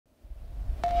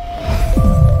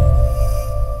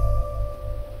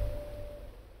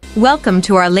Welcome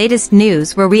to our latest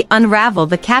news where we unravel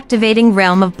the captivating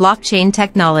realm of blockchain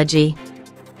technology.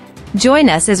 Join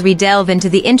us as we delve into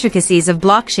the intricacies of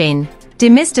blockchain,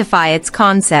 demystify its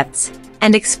concepts,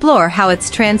 and explore how it's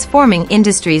transforming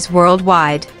industries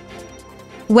worldwide.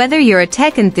 Whether you're a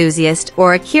tech enthusiast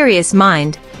or a curious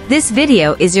mind, this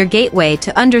video is your gateway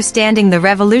to understanding the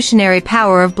revolutionary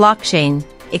power of blockchain,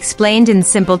 explained in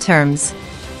simple terms.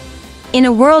 In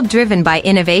a world driven by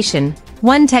innovation,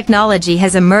 one technology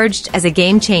has emerged as a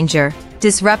game changer,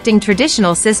 disrupting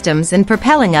traditional systems and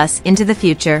propelling us into the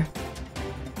future.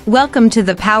 Welcome to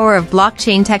the power of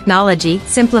blockchain technology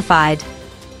simplified.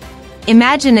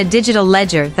 Imagine a digital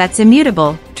ledger that's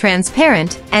immutable,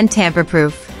 transparent, and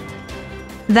tamper-proof.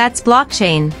 That's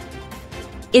blockchain.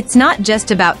 It's not just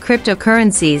about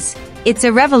cryptocurrencies, it's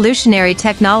a revolutionary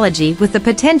technology with the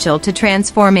potential to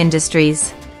transform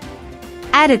industries.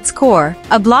 At its core,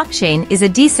 a blockchain is a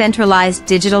decentralized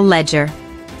digital ledger.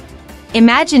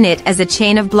 Imagine it as a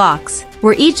chain of blocks,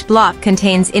 where each block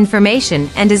contains information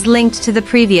and is linked to the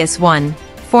previous one,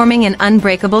 forming an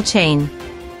unbreakable chain.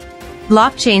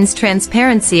 Blockchain's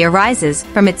transparency arises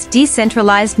from its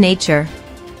decentralized nature.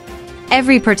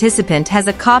 Every participant has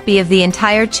a copy of the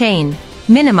entire chain,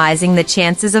 minimizing the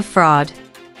chances of fraud.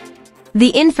 The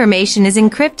information is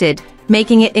encrypted,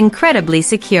 making it incredibly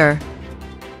secure.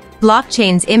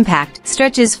 Blockchain's impact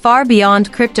stretches far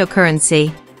beyond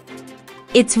cryptocurrency.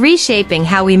 It's reshaping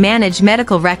how we manage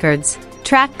medical records,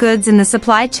 track goods in the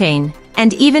supply chain,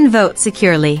 and even vote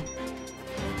securely.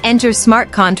 Enter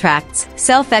smart contracts,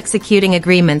 self-executing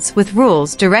agreements with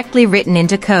rules directly written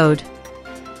into code.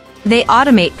 They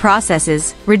automate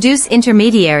processes, reduce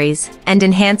intermediaries, and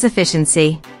enhance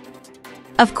efficiency.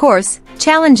 Of course,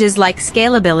 challenges like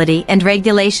scalability and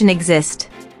regulation exist.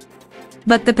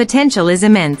 But the potential is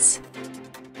immense.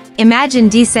 Imagine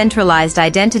decentralized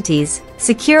identities,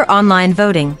 secure online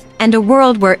voting, and a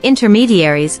world where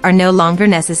intermediaries are no longer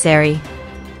necessary.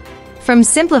 From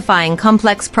simplifying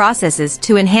complex processes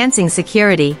to enhancing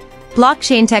security,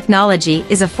 blockchain technology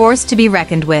is a force to be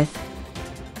reckoned with.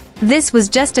 This was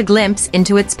just a glimpse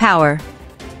into its power.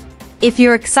 If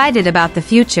you're excited about the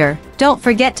future, don't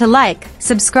forget to like,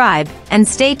 subscribe, and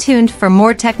stay tuned for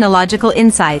more technological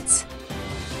insights.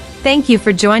 Thank you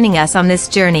for joining us on this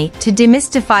journey to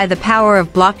demystify the power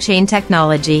of blockchain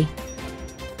technology.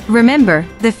 Remember,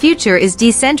 the future is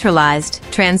decentralized,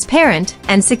 transparent,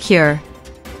 and secure.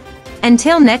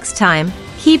 Until next time,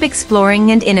 keep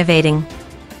exploring and innovating.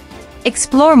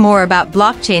 Explore more about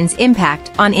blockchain's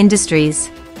impact on industries.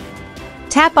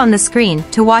 Tap on the screen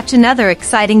to watch another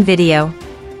exciting video.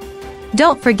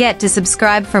 Don't forget to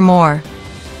subscribe for more.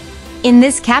 In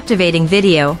this captivating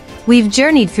video, we've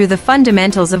journeyed through the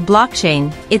fundamentals of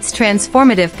blockchain, its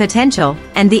transformative potential,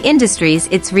 and the industries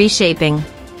it's reshaping.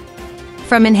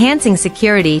 From enhancing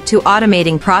security to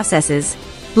automating processes,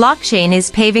 blockchain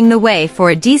is paving the way for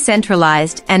a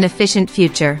decentralized and efficient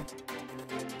future.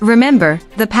 Remember,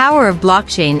 the power of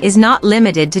blockchain is not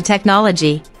limited to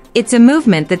technology, it's a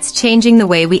movement that's changing the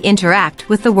way we interact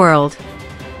with the world.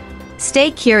 Stay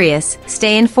curious,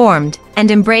 stay informed, and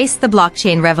embrace the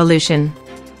blockchain revolution.